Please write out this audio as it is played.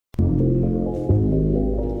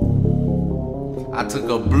I took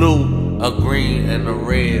a blue, a green, and a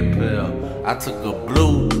red pill. I took a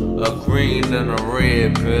blue, a green, and a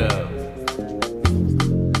red pill.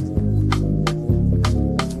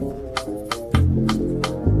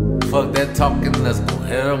 Fuck that talking, let's go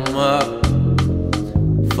hit 'em up.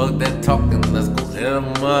 Fuck that talking, let's go hit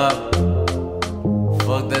 'em up.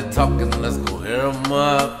 Fuck that talking, let's go hit 'em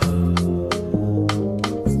up.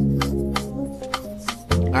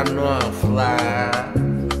 I know I'm fly.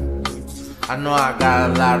 I know I got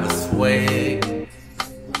a lot of swag.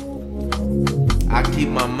 I keep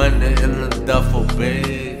my money in the duffel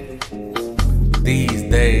bag. These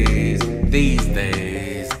days, these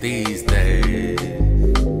days, these days.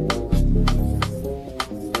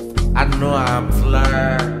 I know I'm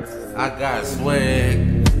fly. I got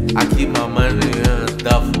swag. I keep my money in a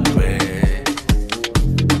duffel bag.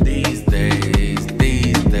 These days,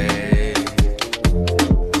 these days.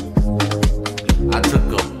 I took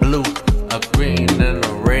a blue, a green, and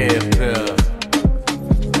a red pill.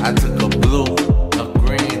 I took a blue, a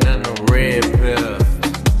green, and a red pill.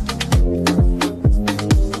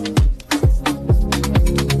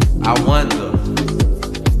 I wonder.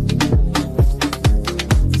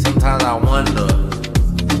 Sometimes I wonder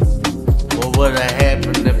what would have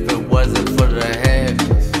happened if it wasn't for the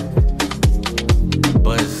hackers.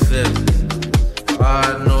 But shit, all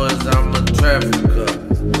I know is I'm a trafficker.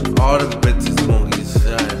 All the bitches gon' get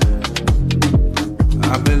shot.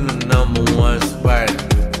 I've been the #1 spot.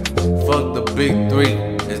 Fuck the big three,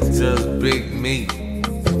 it's just big me.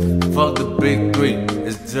 Fuck the big three,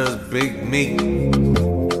 it's just big me.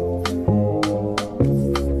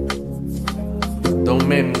 Don't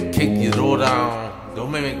make me kick your door down.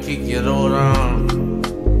 Don't make me kick your door down.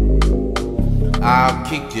 I'll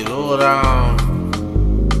kick your door down.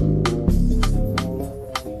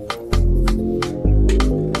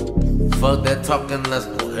 Fuck that talking, let's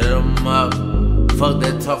go hit 'em up. Fuck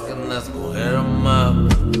that talking, let's go hit 'em up.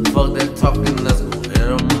 Fuck that talking, let's go hit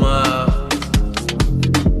 'em up.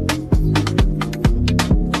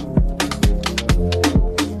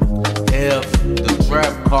 If the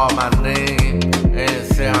trap called my name and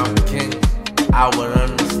say I'm king, I would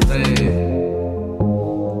understand.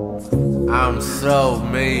 I'm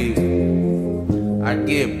self-made. I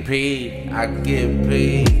get paid, I get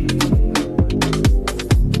paid.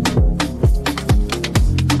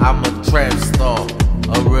 I'm a trap star,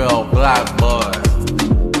 a real black boy.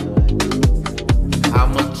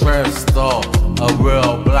 I'm a trap star, a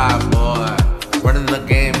real black boy. Running the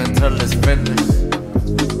game until it's finished.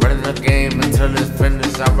 Running the game until it's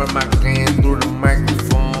finished. I run my game through the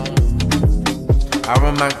microphone. I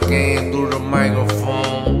run my game through the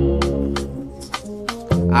microphone.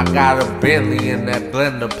 I got a Bentley in that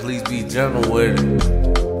blender, please be gentle with it.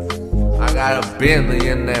 I got a Bentley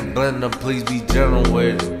in that blender, please be gentle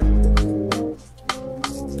with it.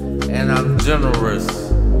 And I'm generous.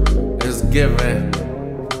 It's giving.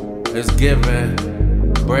 It's giving.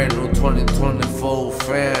 Brand new 2024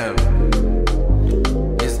 fam.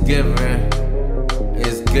 It's giving.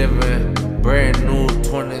 It's giving. Brand new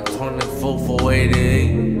 2024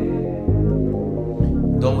 488.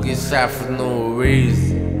 Don't get shot for no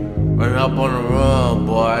reason. Run up on the run,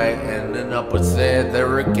 boy, and then up and said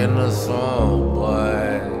Derek in the song,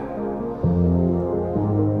 boy.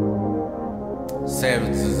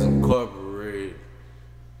 Savages